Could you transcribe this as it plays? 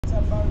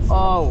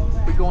Oh,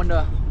 we're going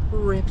to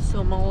rip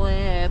some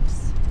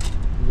lips.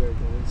 Yeah,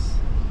 guys.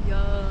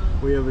 Yeah.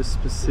 We have a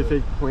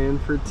specific plan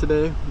for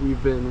today.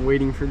 We've been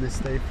waiting for this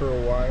day for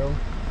a while.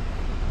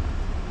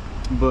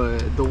 But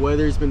the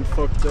weather's been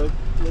fucked up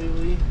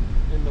lately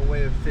in the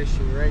way of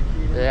fishing, right,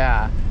 Keaton?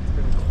 Yeah. It's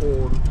been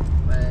cold.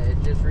 But it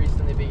just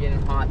recently been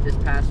getting hot this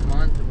past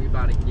month and we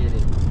about to get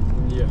it.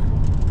 Yeah.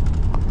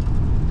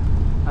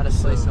 How to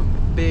slay some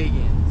big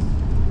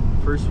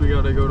ends. First we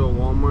gotta go to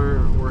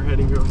Walmart. We're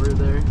heading over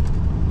there.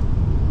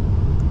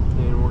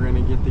 And we're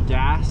gonna get the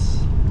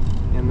gas.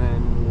 And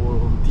then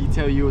we'll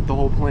detail you with the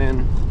whole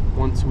plan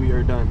once we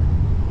are done.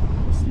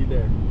 We'll see you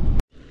there.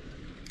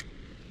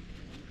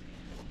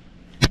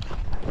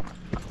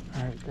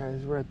 Alright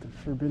guys, we're at the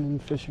forbidden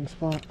fishing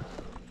spot.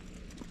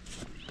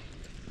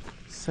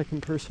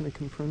 Second person to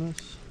confront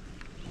us.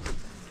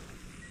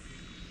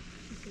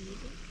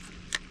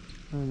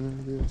 I don't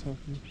know who you're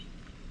talking.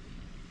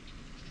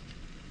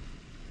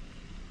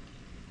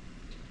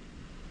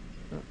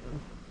 Uh-oh.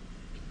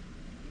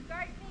 You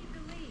guys need to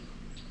leave.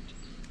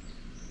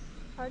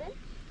 Pardon?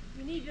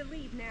 You need to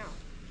leave now.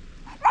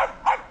 You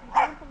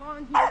don't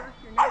belong here.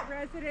 You're not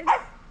residents.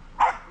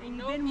 And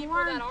you've been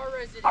warned. That are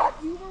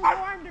residents. You were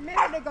warned a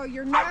minute ago.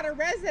 You're not a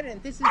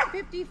resident. This is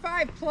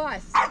 55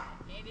 plus. And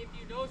if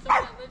you know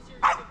someone that lives here,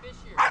 you can fish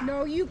here.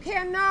 No, you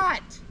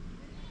cannot.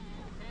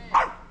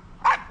 Okay.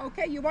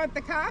 Okay, you want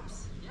the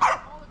cops? Yeah,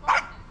 call the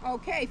cops.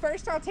 Okay,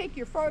 first I'll take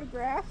your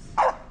photographs.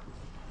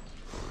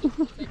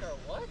 Take our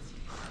what?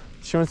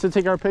 She wants to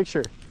take our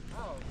picture.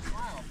 Oh,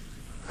 wow.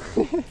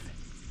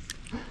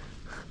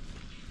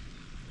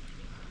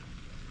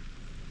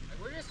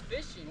 We're just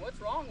fishing. What's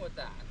wrong with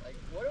that? Like,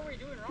 what are we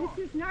doing wrong?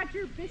 This is not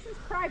your, this is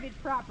private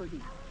property.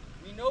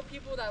 We know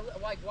people that,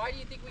 like, why do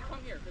you think we come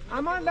here? 'Cause we know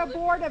I'm on people the that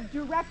board live of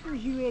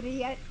directors, you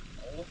idiot.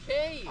 here.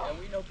 Okay, and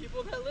we know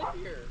people that live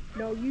here.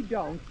 No, you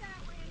don't.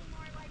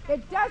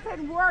 It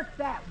doesn't work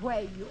that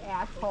way, you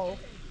asshole.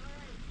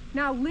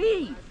 Now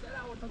leave.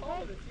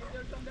 Okay?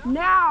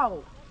 Now.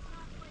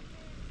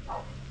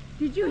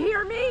 Did you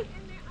hear me?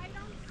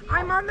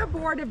 I'm on the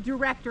board of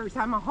directors.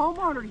 I'm a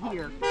homeowner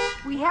here.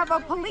 We have a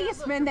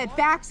policeman that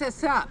backs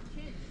us up.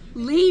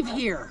 Leave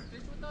here.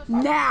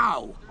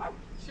 Now.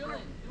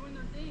 Chilling, doing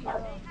their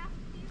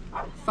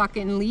thing.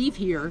 Fucking leave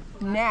here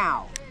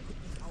now.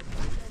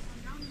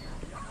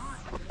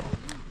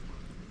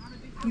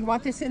 You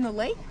want this in the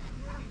lake?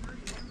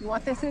 You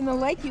want this in the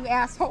lake, you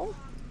asshole?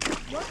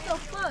 What the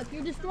fuck?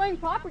 You're destroying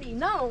property.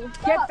 No.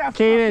 Get Stop. the fuck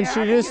Kaden, out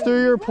she of just here.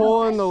 threw your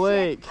pole in the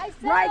lake. I said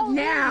Right I'll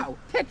now. leave.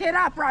 Pick it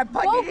up or I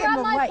put Go it in grab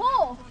the my lake.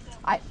 pole.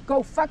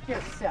 Go fuck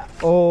yourself. You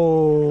just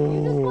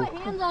Oh.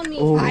 put hands on me.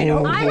 Oh. I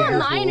don't I'm care. a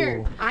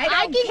minor. I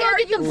can don't go care,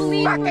 get the you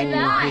police for fucking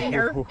that.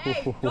 minor.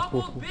 Hey,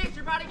 double bitch,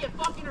 you're about to get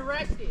fucking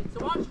arrested.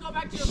 So why don't you go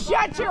back to your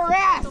Shut fucking your house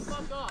ass. and shut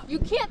the fuck up? You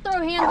can't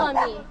throw hands on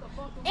me.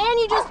 And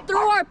you just threw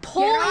our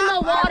pole Get in the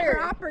off our water.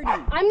 property.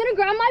 I'm gonna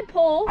grab my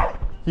pole.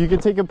 You can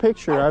take a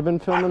picture. I've been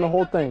filming the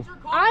whole thing.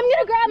 I'm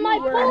gonna grab my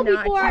You are pole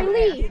not, before I you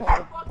leave.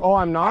 asshole. Oh,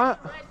 I'm not?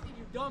 Arrested,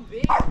 you dumb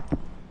bitch.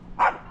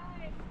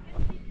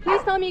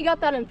 Please tell me you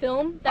got that on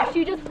film. That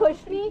she just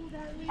pushed me.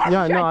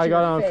 Yeah, no, Shut I got it your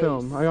on face.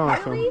 film. I got it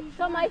on film. Really?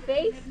 Show my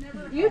face.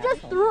 You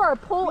just threw our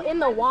pole in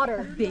the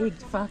water. Big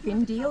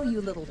fucking deal, you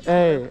little.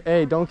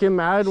 Hey, don't get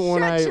mad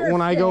when Shut your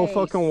I go face.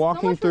 fucking So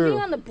walking much for being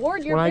through. on the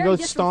board. You're When I very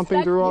go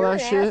stomping through all You're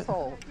that an shit.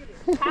 asshole.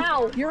 disrespectful.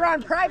 How? You're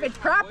on private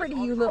property,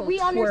 you little We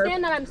twerp.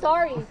 understand that. I'm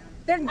sorry.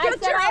 Then I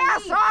get said your I'll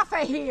ass leave. off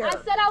of here. I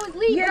said I was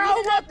leaving. You but don't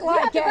didn't have, look like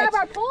you have to it. grab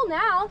our pole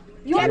now.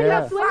 You Get want me to Yeah.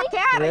 go the swimming?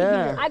 fuck out of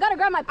Yeah. here. I gotta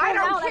grab my pole I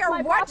now. don't That's care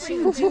my what property.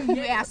 you do,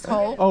 you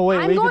asshole. Oh, wait,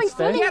 I'm we going can stay?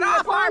 swimming in Get your off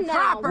our pond now.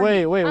 property.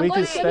 Wait, I'm we going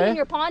can swimming in stay?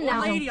 your pond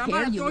now. Lady, I'm care,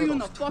 about to you throw you in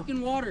the little-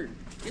 fucking water.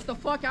 Get the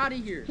fuck out of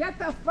here. Get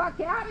the fuck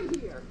out of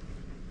here.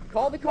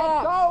 Call the Get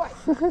cops.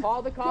 going.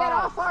 Call the Get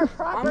cops. off our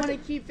property. I'm gonna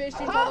keep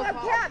fishing. Call till the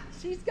cops. cat.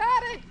 She's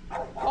got it.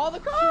 Call the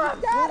cops.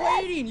 got We're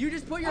it. waiting. You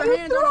just put your You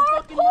hands on threw a a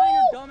fucking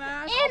pole minor,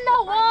 dumbass. In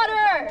the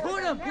water.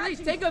 Put him, please.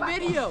 Take a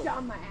video.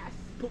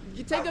 Dumbass.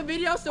 You take a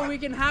video so we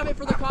can have it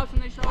for the cops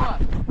when they show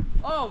up.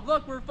 Oh,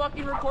 look, we're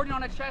fucking recording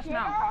on a chest Get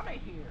now. out of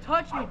here.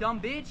 Touch me, dumb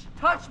bitch.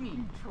 Touch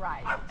me. Try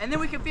it. And then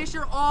we can fish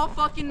here all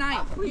fucking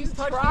night. Please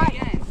touch try me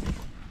again.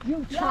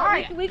 You Yeah, try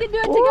it. we can do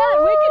it together.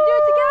 We can do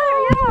it together.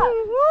 Yeah.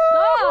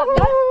 Stop.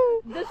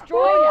 That's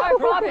destroying our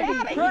property.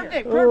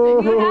 Perfect, You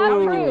perfect. have Now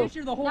we can proof. fish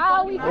here the whole Now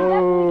fucking we night.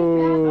 can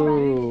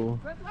definitely get Oh.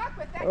 Good luck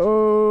with that. Oh.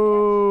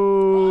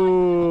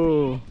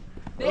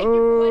 Thank you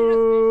for letting us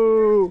fish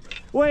here. Oh.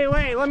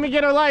 Wait, let me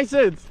get her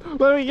license.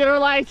 Let me get her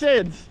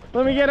license.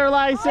 Let me get her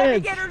Let me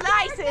license. get her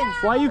license.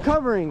 Why are you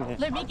covering it?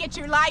 Let me get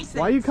your license.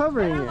 Why are you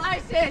covering it?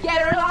 License.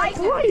 Get her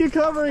license. Why are you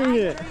covering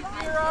it?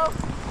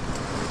 930.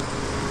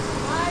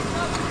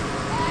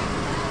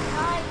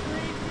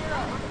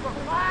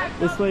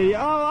 This lady,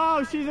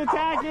 oh, she's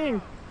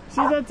attacking. She's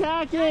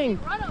attacking.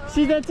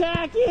 She's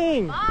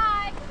attacking.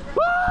 Bye.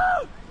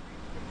 Woo!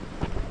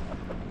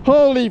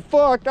 Holy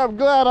fuck, I'm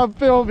glad I'm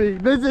filming.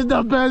 This is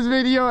the best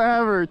video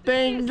ever.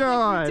 Thank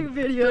God. YouTube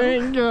video.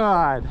 Thank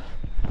God.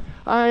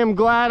 I am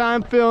glad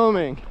I'm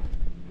filming.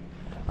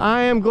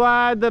 I am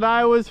glad that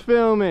I was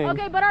filming.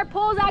 Okay, but our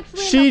pole's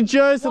actually. She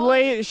just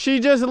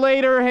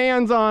laid her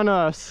hands on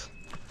us.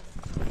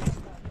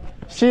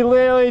 She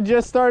literally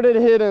just started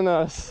hitting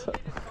us.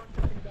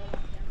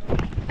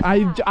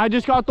 I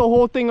just got the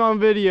whole thing on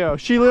video.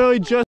 She literally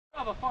just.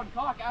 Have a fun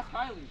cock. Ask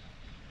Kylie.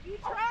 You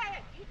try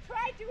it. You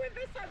try doing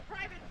this on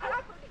private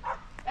property.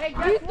 Hey,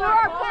 You threw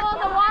our pole in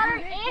the water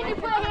and you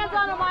put hands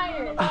on a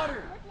minor. Good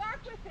luck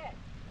with it.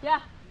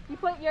 Yeah, you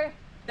put your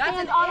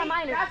hands on a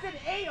minor. That's an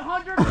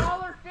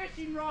 $800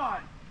 fishing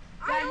rod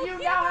that you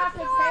now have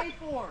to pay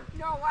for.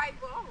 No, I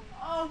won't.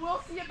 Oh,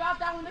 we'll see about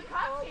that when the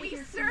cops Oh, get we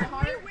here, certainly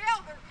sweetheart.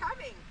 will. They're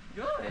coming.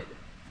 Good.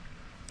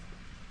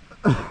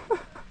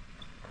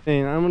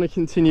 And I'm gonna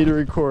continue to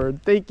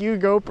record. Thank you,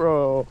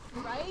 GoPro.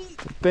 Right?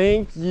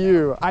 Thank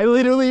you.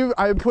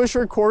 I push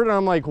record and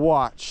I'm like,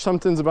 watch,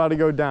 something's about to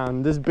go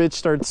down. This bitch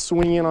starts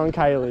swinging on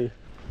Kylie.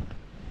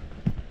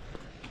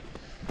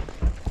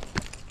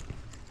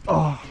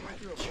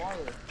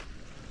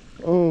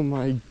 Oh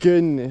my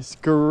goodness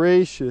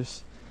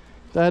gracious.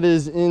 That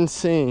is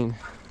insane.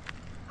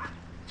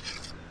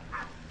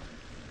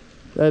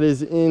 That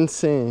is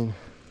insane.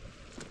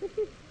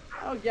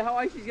 I don't get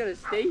how she's gonna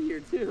stay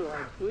here too.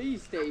 Like,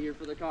 please stay here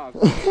for the cops.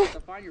 You have to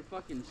find your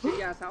fucking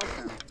shitty ass house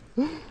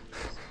now.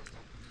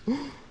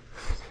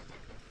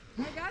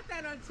 I got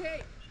that on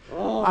tape.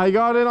 Oh, I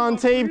got it on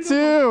tape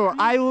too.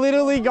 I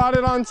literally got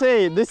it on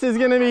tape. This is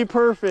gonna be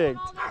perfect.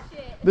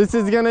 This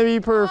is gonna be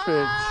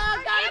perfect.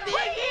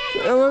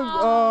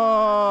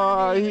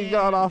 Oh, he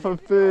got off a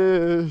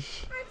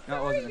fish.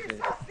 that wasn't a fish.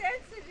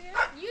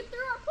 You threw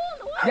our pole in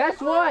the water.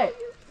 Guess what?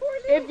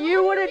 If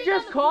you would have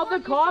just called the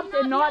cops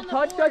and not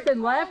touched us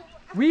and left,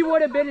 we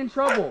would have been in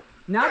trouble.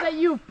 Now that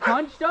you've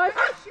punched us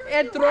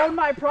and thrown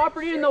my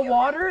property in the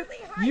water,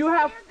 you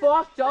have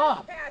fucked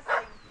up.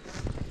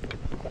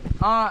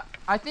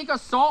 I think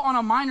assault on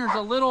a minor is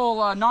a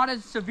little not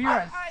as severe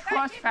as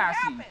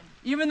trespassing.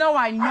 Even though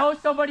I know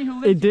somebody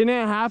who lives. It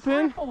didn't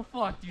happen? Oh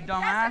fuck, you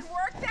dumbass.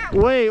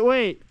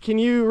 Wait. Can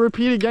you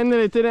repeat again that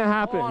it didn't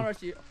happen? Hold on,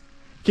 Rusty.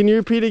 Can you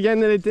repeat again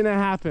that it didn't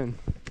happen?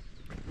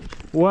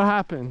 What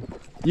happened?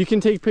 You can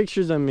take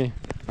pictures of me.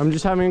 I'm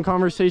just having a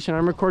conversation.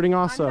 I'm recording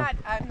also.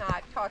 I'm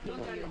not talking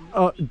to you.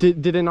 Oh,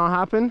 did it not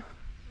happen?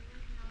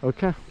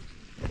 Okay.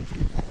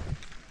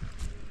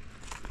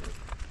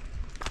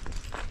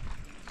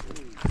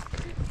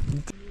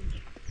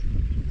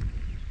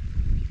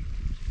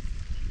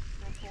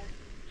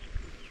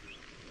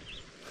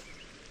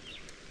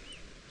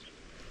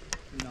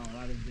 No,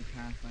 that is the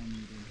task I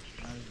needed.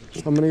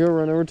 I'm gonna go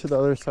run over to the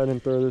other side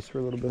and throw this for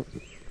a little bit.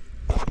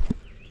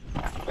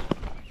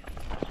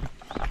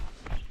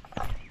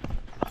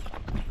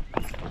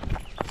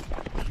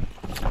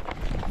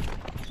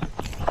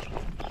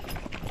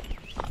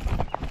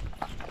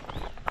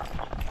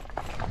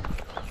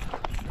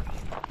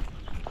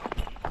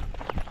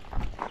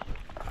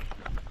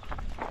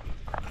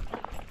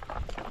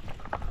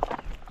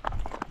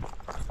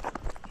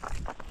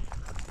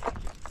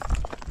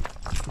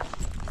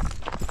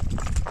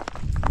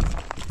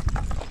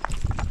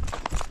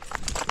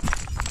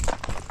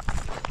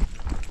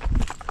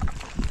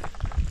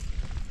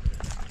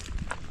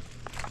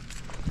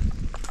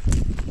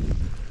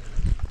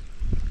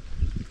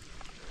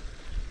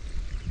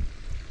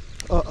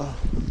 Uh-oh.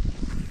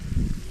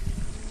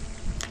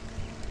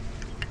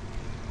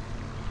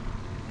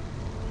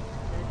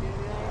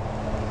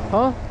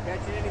 Huh?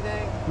 Catching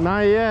anything? Not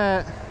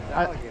yet.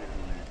 Alligator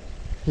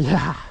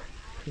Yeah.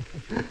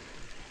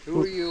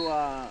 Who are you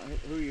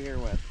here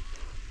with?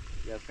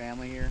 You have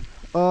family here?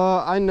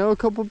 I know a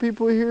couple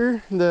people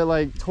here that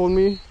like told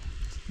me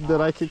that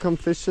I could come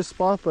fish this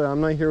spot, but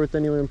I'm not here with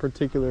anyone in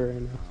particular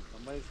right now.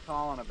 Somebody's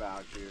calling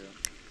about you.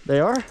 They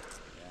are? Yeah.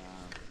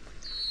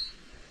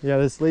 Yeah,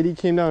 this lady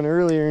came down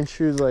earlier and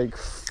she was like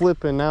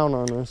flipping out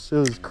on us. It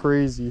was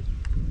crazy.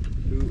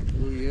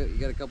 Who you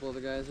got a couple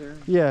other guys here?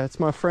 Yeah, it's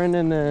my friend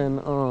and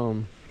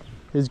then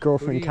his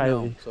girlfriend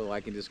Kylie. Know? So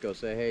I can just go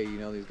say, hey, you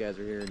know these guys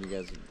are here and you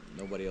guys,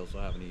 nobody else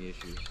will have any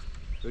issues.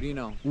 Who do you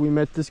know? We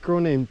met this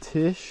girl named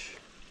Tish.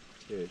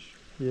 Tish.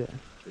 Yeah.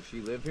 Does she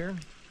live here?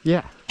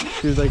 Yeah.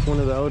 She was like one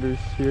of the elders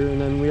here, and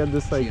then we had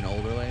this like. Is she an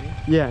older lady?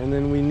 Yeah, and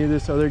then we knew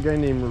this other guy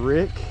named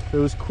Rick that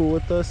was cool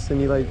with us,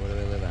 and he like. Where do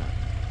they live at?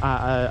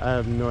 I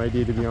have no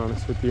idea, to be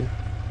honest with you.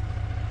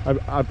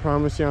 I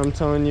promise you, I'm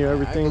telling you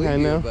everything I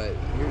know. You, but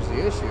here's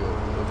the issue: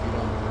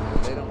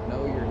 if they don't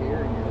know you're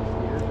here and you're just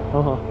here,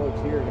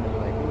 folks here are gonna be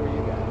like, "Who are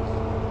you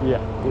guys?"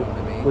 Yeah. You know what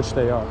I mean? Which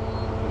they are.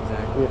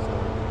 Exactly. Yeah. So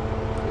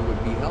it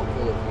would be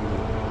helpful if you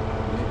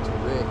went to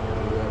Rick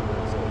or whoever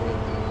and said, "Hey,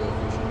 can you go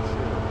fishing?"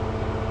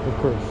 Sure. Of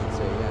course. And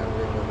say, "Yeah,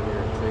 Rick over here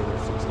at trailer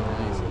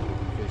 69 said we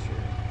can fish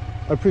here."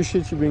 I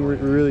appreciate you being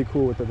really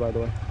cool with it, by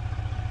the way.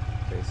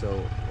 Okay, so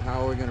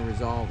how are we going to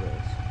resolve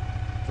this?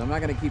 So I'm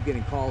not going to keep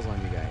getting calls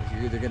on you guys.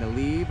 You're either going to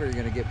leave or you're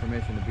going to get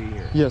permission to be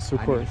here. Yes, of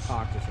I course. need to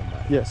talk to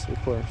somebody. Yes, of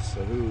course.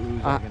 So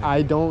who's that gonna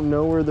I be? don't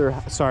know where they're.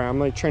 Sorry, I'm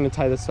like trying to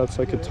tie this up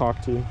so I could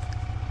talk to you.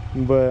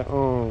 But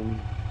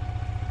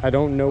I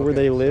don't know where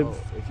they live.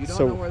 So if you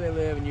don't know where they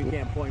live and you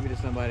can't point me to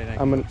somebody and I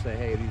can say,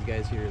 hey, these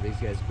guys here, these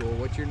guys cool.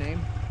 What's your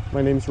name?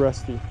 My name's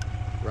Rusty.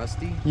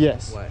 Rusty?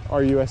 Yes. What?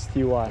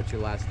 R-U-S-T-Y. What's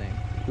your last name?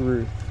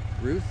 Ruth.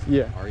 Ruth?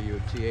 Yeah.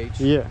 R-U-T-H?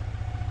 Yeah.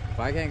 If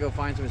I can't go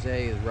find someone and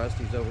say, hey,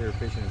 Rusty's over here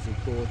fishing, is he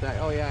cool with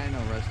that? Oh, yeah, I know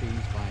Rusty,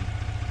 he's fine.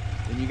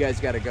 Then you guys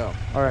got to go.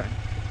 All right.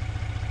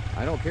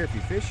 I don't care if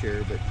you fish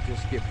here, but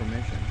just get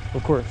permission.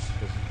 Of course.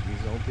 Because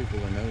these old people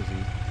are nosy,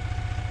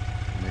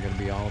 and they're going to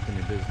be all up in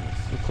your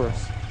business. Of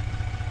course.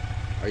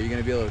 Are you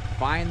going to be able to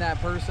find that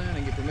person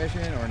and get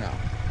permission, or no?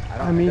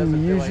 I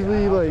mean,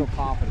 usually, I don't feel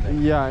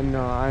confident. Yeah, I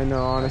know,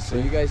 honestly.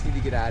 So you guys need to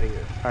get out of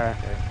here. All right.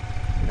 Okay?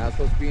 You're not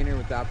supposed to be in here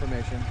without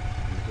permission.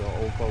 These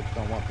old folks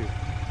don't want people.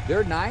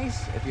 They're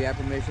nice if you have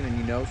permission and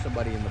you know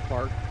somebody in the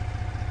park.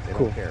 They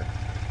don't care.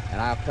 And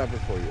I'll cover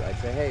for you. I'd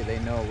say, hey, they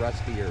know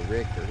Rusty or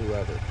Rick or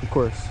whoever. Of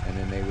course. And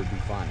then they would be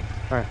fine.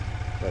 All right.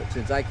 But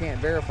since I can't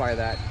verify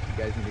that,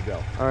 you guys need to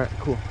go. All right,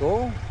 cool.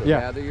 Cool? So yeah.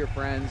 gather your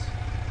friends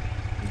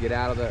and get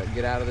out of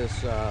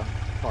this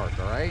park,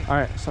 all right? All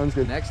right, sounds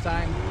good. Next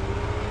time,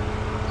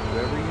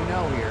 whoever you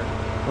know here,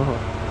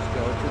 just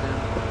go to them.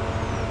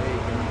 Hey,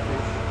 can you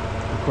fish?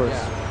 Of course.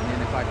 Yeah. And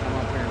then if I come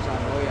up here and say,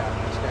 oh yeah,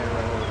 this guy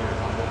right over here,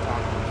 I'll go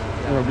talk to him.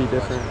 Yeah, it'll be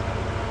different.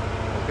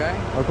 Okay?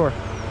 Of course.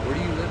 Where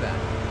do you live at?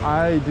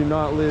 I do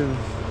not live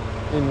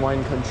in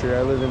wine country.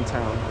 I live in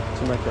town,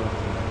 Temecula.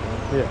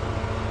 Yeah.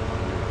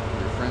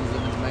 Your friends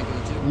live in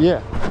Temecula too?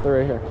 Yeah, they're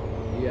right here.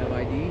 Do you have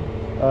ID?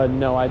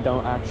 No, I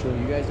don't actually.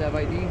 You guys have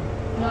ID?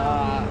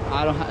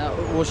 I don't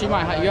well, she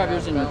might have, you have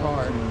yours in your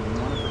car.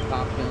 One for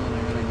cop killing and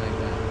everything like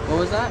that. What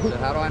was that? So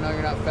how do I know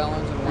you're not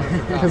felons and one for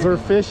cop Because we're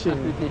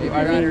killing? fishing.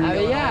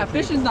 Yeah,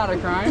 fishing's not a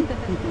crime.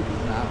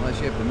 Not unless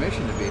you have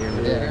permission to be here,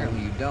 but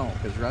apparently you don't,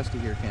 because Rusty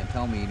here can't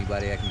tell me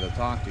anybody I can go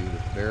talk to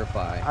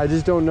verify. I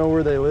just don't know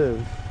where they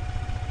live.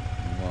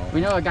 Well,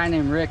 We know a guy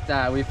named Rick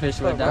that we fish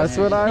with down That's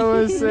here. what I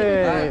was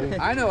saying.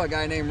 I know a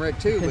guy named Rick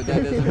too, but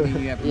that doesn't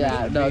mean you have permission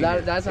Yeah, to no, be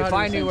here. that's If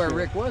I knew 100% where true.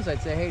 Rick was,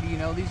 I'd say, hey, do you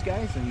know these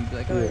guys? And he'd be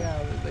like, oh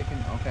yeah, they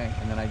can, okay.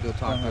 And then I'd go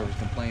talk to whoever's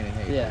complaining,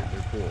 hey,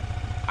 they're cool.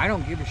 I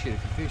don't give a shit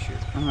if you fish here.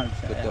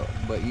 100%.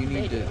 But you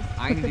need to,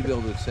 I need to be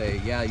able to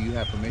say, yeah, you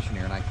have permission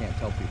here, and I can't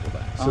tell people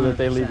that. So that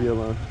they leave you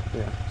alone.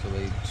 Yeah. So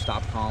they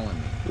stop calling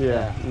me.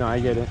 Yeah. No, I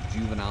get it.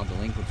 Juvenile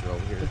delinquents are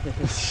over here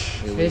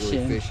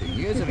illegally fishing.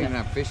 You guys don't even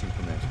have fishing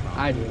permits,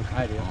 probably. I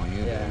do. Oh,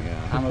 you do,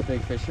 yeah. I'm a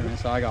big fisherman,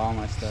 so I got all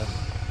my stuff.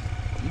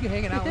 You can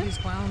hanging out with these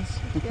clowns?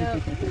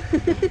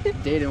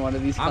 Dating one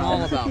of these clowns. I'm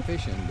all about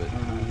fishing, but you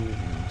know,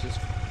 just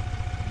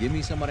give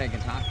me somebody I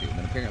can talk to.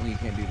 But apparently you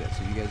can't do that,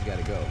 so you guys got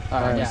to go.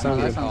 All right, yeah,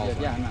 sounds good.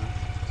 good. Yeah, no.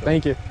 So,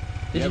 Thank you.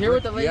 Did you hear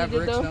what the lady did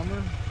did though?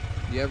 Number?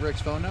 Do you have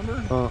Rick's phone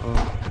number?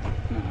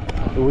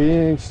 We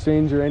didn't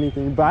exchange or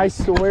anything, but I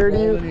swear to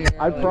you,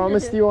 I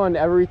promised you on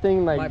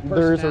everything, My like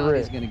there's a personality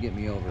is Rick. going to get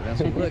me over.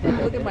 That's what,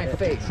 look at my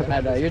face.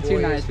 I know, you're too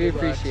nice. We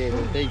appreciate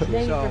it. Thank you.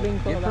 So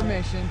get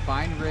permission,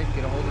 find Rick,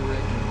 get a hold of Rick,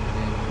 and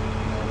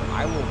you know,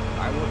 I will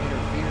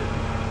interfere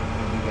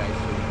with you guys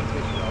so you can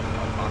fish it.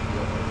 I'll talk to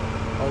you over.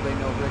 Oh, they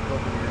know Rick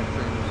over here in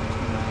Trailer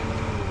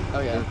 69. Oh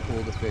yeah. They're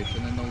cool to fish,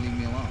 and then they'll leave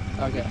me alone.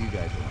 And leave you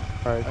guys alone.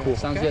 All right, cool.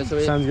 Sounds good. So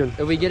Sounds good.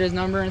 If we get his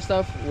number and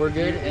stuff, we're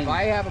good. If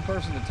I have a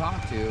person to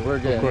talk to, we're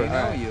good. They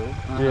know you.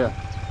 Yeah.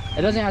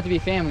 It doesn't have to be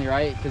family,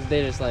 right? Because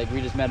they just we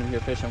just met him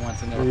here fishing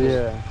once and they're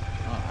Yeah.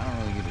 I don't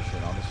really give a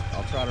shit.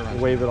 I'll try to run.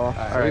 Wave it off.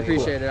 All right, we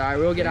appreciate it. All right,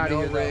 we'll get out of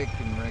here. Rick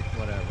and Rick,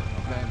 whatever.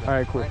 Okay. All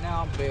right, cool. Right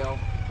now, I'm bail.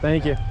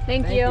 Thank you.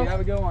 Thank you.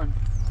 Have a good one.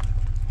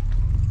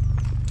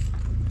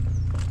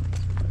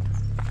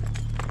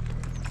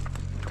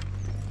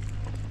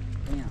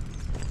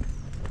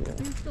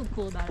 You're still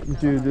cool about it, though.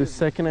 Dude, the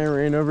second I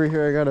ran over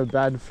here, I got a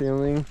bad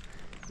feeling.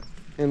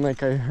 And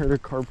like I heard a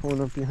car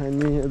pulling up behind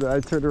me. I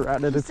turned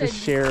around and it's a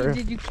sheriff.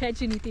 Did you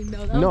catch anything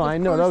though? No, I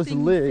know, that was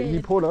lit. He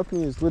pulled up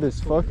and he was lit as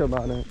fuck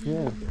about it.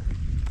 Yeah.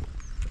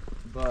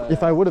 But,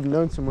 if I would have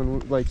known someone,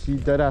 like he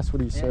dead ass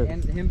what he said.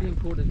 and him being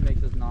cool just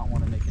makes us not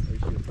want to make an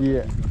issue.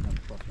 Yeah.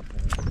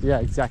 Yeah,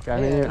 exactly. I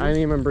didn't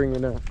even bring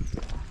it up.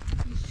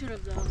 You should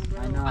have though,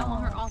 bro. I know. I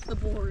want her off the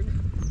board.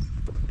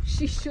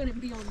 She shouldn't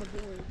be on the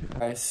board.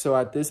 Alright, so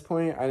at this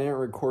point, I didn't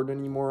record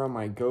anymore on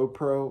my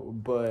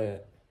GoPro,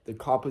 but the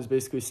cop was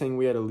basically saying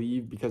we had to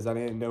leave because I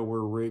didn't know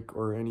where Rick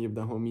or any of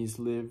the homies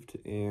lived,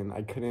 and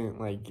I couldn't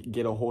like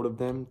get a hold of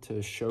them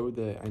to show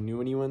that I knew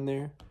anyone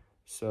there.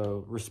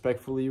 So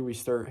respectfully, we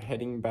start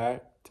heading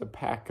back to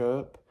pack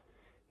up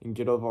and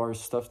get all of our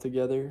stuff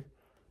together,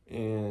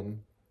 and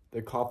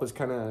the cop was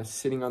kind of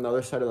sitting on the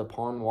other side of the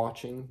pond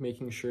watching,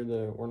 making sure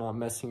that we're not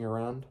messing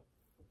around.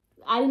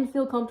 I didn't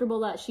feel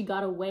comfortable that she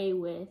got away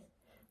with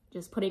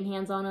just putting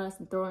hands on us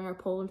and throwing our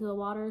pole into the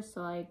water.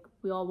 So like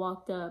we all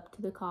walked up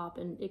to the cop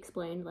and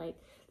explained like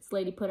this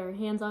lady put her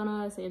hands on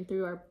us and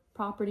threw our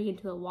property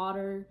into the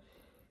water.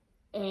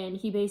 And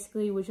he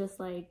basically was just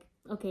like,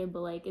 okay,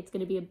 but like it's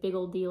gonna be a big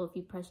old deal if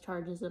you press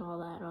charges and all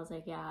that. And I was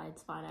like, yeah,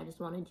 it's fine. I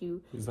just wanted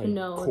you to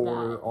know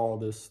that all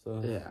this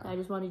stuff. Yeah. I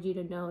just wanted you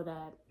to know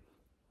that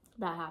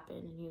that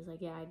happened. And he was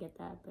like, yeah, I get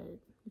that, but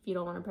if you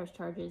don't want to press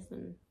charges,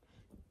 then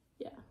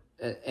yeah.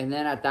 And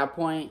then at that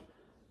point,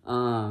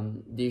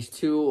 these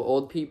two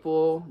old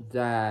people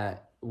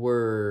that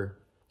were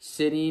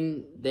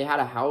sitting, they had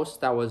a house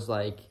that was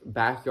like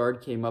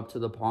backyard came up to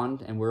the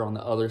pond, and we're on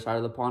the other side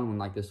of the pond when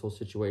like this whole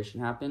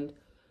situation happened.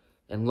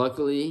 And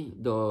luckily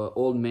the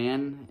old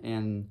man,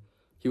 and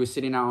he was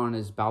sitting out on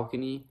his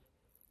balcony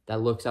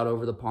that looks out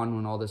over the pond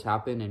when all this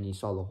happened, and he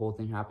saw the whole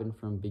thing happen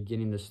from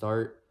beginning to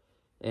start.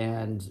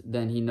 And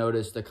then he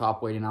noticed the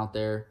cop waiting out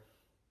there.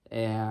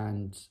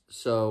 And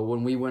so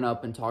when we went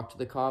up and talked to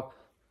the cop,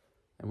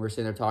 and we're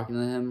sitting there talking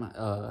to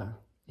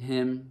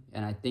him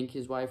and I think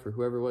his wife or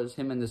whoever it was,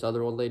 him and this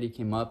other old lady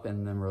came up,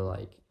 and then we're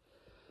like,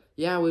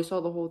 yeah, we saw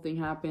the whole thing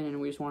happen,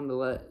 and we just wanted to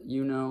let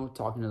you know,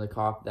 talking to the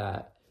cop,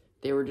 that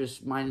they were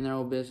just minding their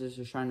own business,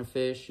 just trying to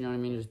fish, you know what I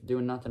mean, just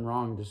doing nothing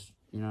wrong, just,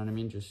 you know what I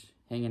mean, just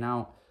hanging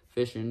out,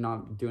 fishing,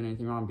 not doing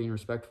anything wrong, being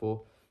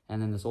respectful.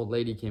 And then this old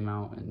lady came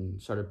out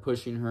and started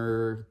pushing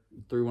her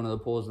through one of the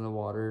pools in the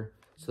water.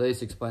 So they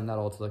just explained that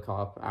all to the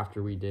cop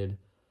after we did.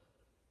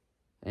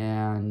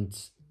 And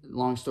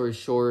long story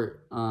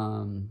short,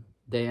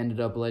 they ended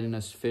up letting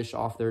us fish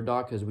off their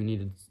dock because we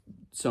needed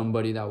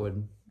somebody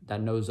that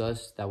knows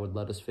us, that would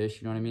let us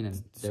fish, you know what I mean?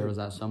 And there was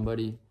that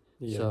somebody.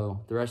 Yeah.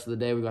 So the rest of the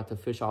day we got to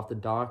fish off the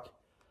dock.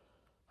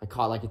 I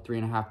caught like a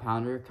 3.5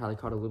 pounder. Kylie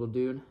caught a little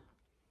dude.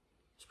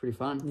 It's pretty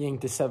fun.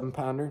 Yanked a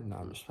 7-pounder. No,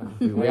 I'm just fine.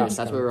 Yeah, that's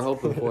what we were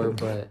hoping for.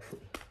 But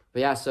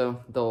yeah,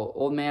 so the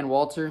old man,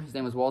 Walter, his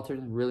name was Walter,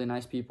 really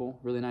nice people,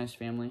 really nice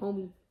family.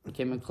 Homie.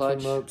 Came in clutch.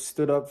 Came up,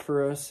 stood up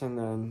for us, and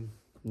then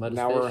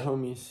now we're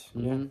homies.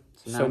 Mm-hmm.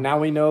 Yeah. So now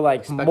we know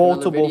like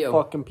multiple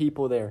fucking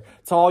people there.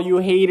 It's all you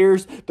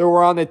haters that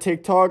were on the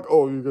TikTok.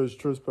 Oh, you guys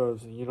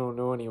trespassing. You don't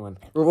know anyone.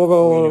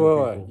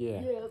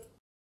 Yeah.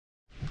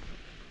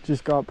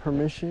 Just got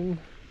permission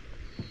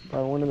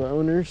by one of the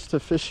owners to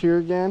fish here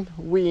again.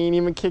 We ain't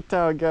even kicked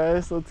out,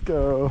 guys. Let's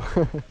go.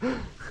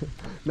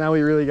 Now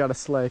we really got to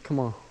slay. Come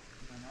on.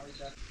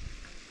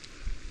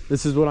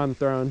 This is what I'm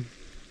throwing.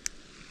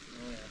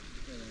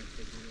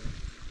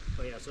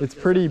 It's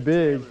pretty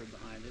big.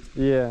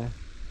 Yeah.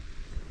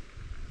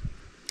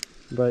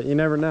 But you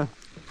never know.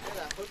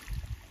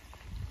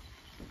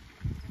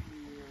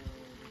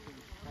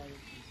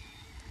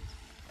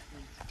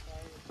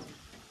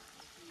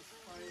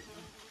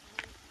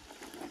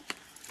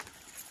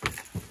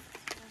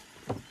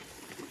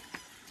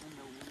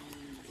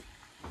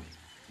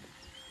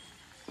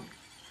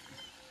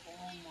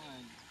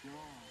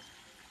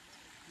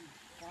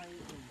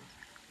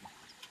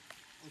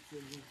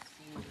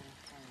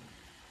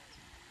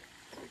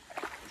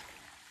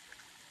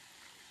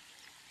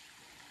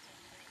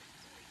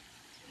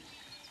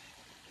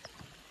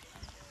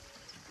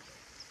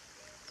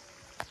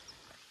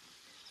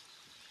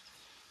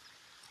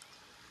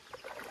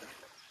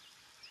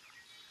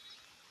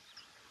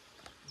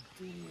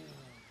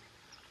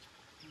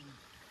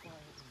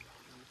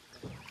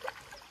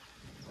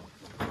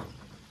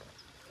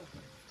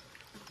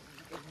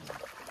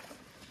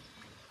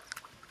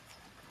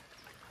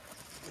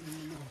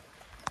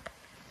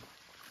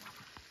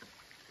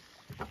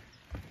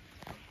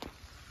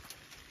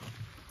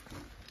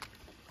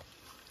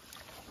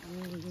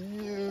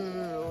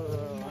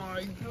 Oh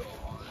my God.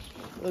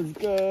 Let's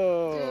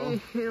go.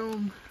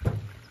 Damn.